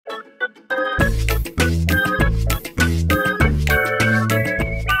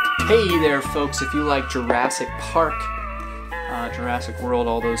there, folks. If you like Jurassic Park, Jurassic World,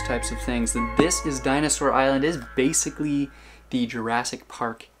 all those types of things, then this is Dinosaur Island. It is basically the Jurassic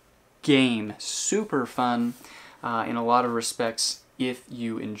Park game. Super fun in a lot of respects if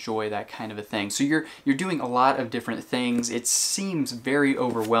you enjoy that kind of a thing. So you're doing a lot of different things. It seems very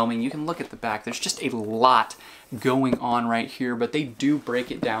overwhelming. You can look at the back. There's just a lot going on right here, but they do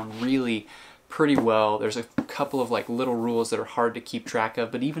break it down really pretty well. There's a couple of like little rules that are hard to keep track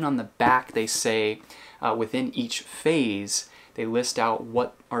of, but even on the back they say within each phase they list out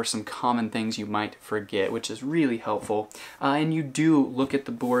what are some common things you might forget, which is really helpful. And you do look at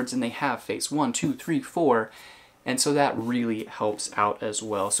the boards and they have phase 1, 2, 3, 4, and so that really helps out as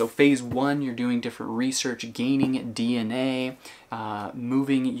well. So phase 1, you're doing different research, gaining DNA,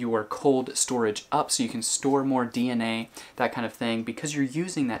 moving your cold storage up so you can store more DNA, that kind of thing, because you're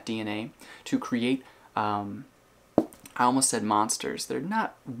using that DNA to create, I almost said monsters. They're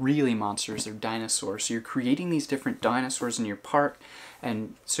not really monsters, they're dinosaurs. So you're creating these different dinosaurs in your park,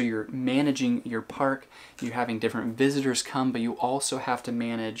 and so you're managing your park, you're having different visitors come, but you also have to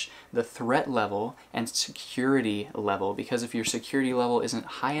manage the threat level and security level, because if your security level isn't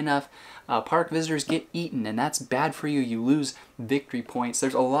high enough, park visitors get eaten, and that's bad for you. You lose victory points.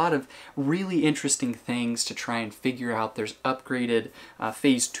 There's a lot of really interesting things to try and figure out. There's upgraded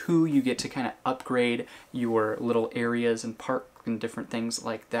phase 2, you get to kind of upgrade your little areas and park and different things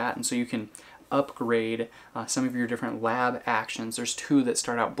like that, and so you can upgrade some of your different lab actions. There's 2 that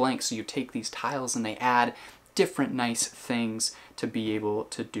start out blank, so you take these tiles and they add different nice things to be able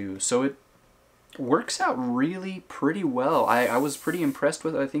to do. So it works out really pretty well. I was pretty impressed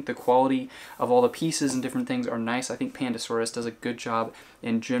with it. I think the quality of all the pieces and different things are nice. I think Pandasaurus does a good job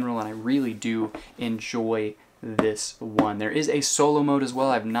in general, and I really do enjoy this one. There is a solo mode as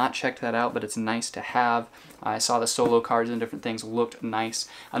well. I've not checked that out, but it's nice to have. I saw the solo cards and different things looked nice.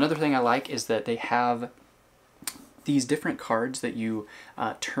 Another thing I like is that they have these different cards that you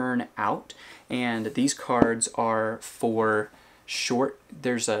turn out, and these cards are for short.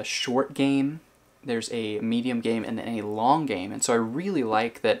 There's a short game, there's a medium game, and then a long game. And so I really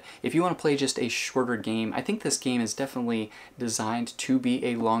like that if you want to play just a shorter game, I think this game is definitely designed to be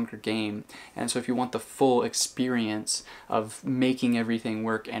a longer game. And so if you want the full experience of making everything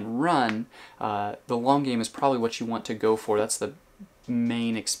work and run, the long game is probably what you want to go for. That's the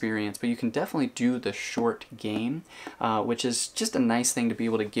main experience, but you can definitely do the short game, which is just a nice thing to be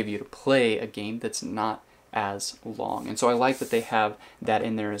able to give you to play a game that's not as long. And so I like that they have that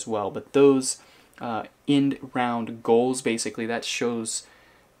in there as well. But those end round goals, basically, that shows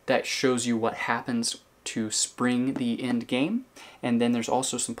you what happens to spring the end game, and then there's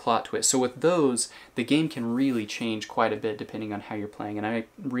also some plot twists. So with those, the game can really change quite a bit depending on how you're playing, and I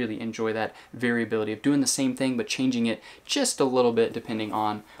really enjoy that variability of doing the same thing but changing it just a little bit depending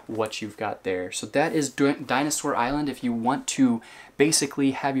on what you've got there. So that is Dinosaur Island. If you want to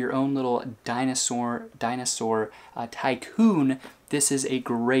basically have your own little dinosaur tycoon, this is a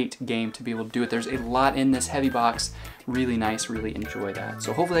great game to be able to do it. There's a lot in this heavy box. Really nice, really enjoy that.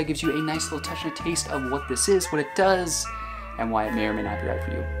 So hopefully that gives you a nice little touch and a taste of what this is, what it does, and why it may or may not be right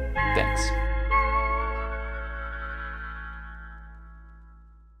for you. Thanks.